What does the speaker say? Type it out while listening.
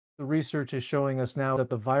The research is showing us now that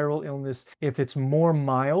the viral illness, if it's more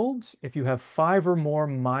mild, if you have 5 or more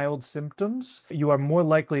mild symptoms, you are more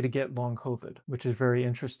likely to get long COVID, which is very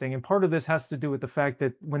interesting. And part of this has to do with the fact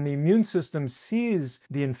that when the immune system sees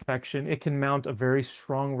the infection, it can mount a very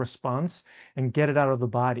strong response and get it out of the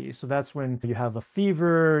body. So that's when you have a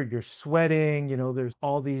fever, you're sweating, there's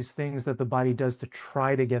all these things that the body does to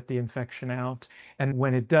try to get the infection out. And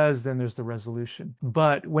when it does, then there's the resolution.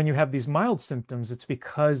 But when you have these mild symptoms, it's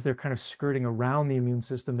because they're kind of skirting around the immune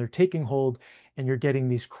system. They're taking hold and you're getting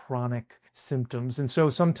these chronic symptoms. And so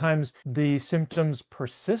sometimes the symptoms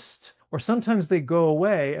persist, or sometimes they go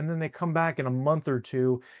away and then they come back in a month or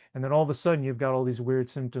two. And then all of a sudden you've got all these weird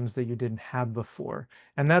symptoms that you didn't have before.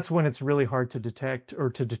 And that's when it's really hard to detect or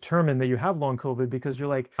to determine that you have long COVID, because you're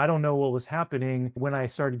like, I don't know what was happening when I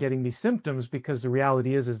started getting these symptoms, because the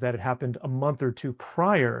reality is that it happened a month or two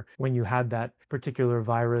prior when you had that particular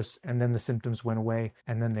virus, and then the symptoms went away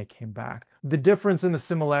and then they came back. The difference in the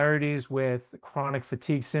similarities with chronic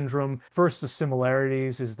fatigue syndrome, first, the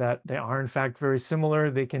similarities is that they are in fact very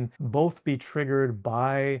similar. They can both be triggered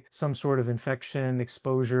by some sort of infection,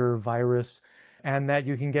 exposure, virus, and that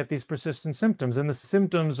you can get these persistent symptoms. And the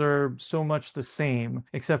symptoms are so much the same,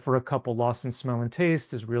 except for a couple. Loss in smell and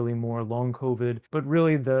taste is really more long COVID, but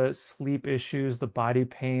really the sleep issues, the body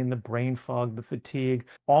pain, the brain fog, the fatigue,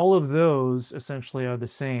 all of those essentially are the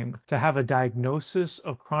same. To have a diagnosis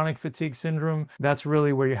of chronic fatigue syndrome, that's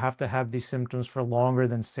really where you have to have these symptoms for longer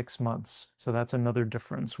than 6 months. So that's another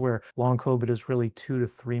difference, where long COVID is really 2 to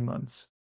 3 months.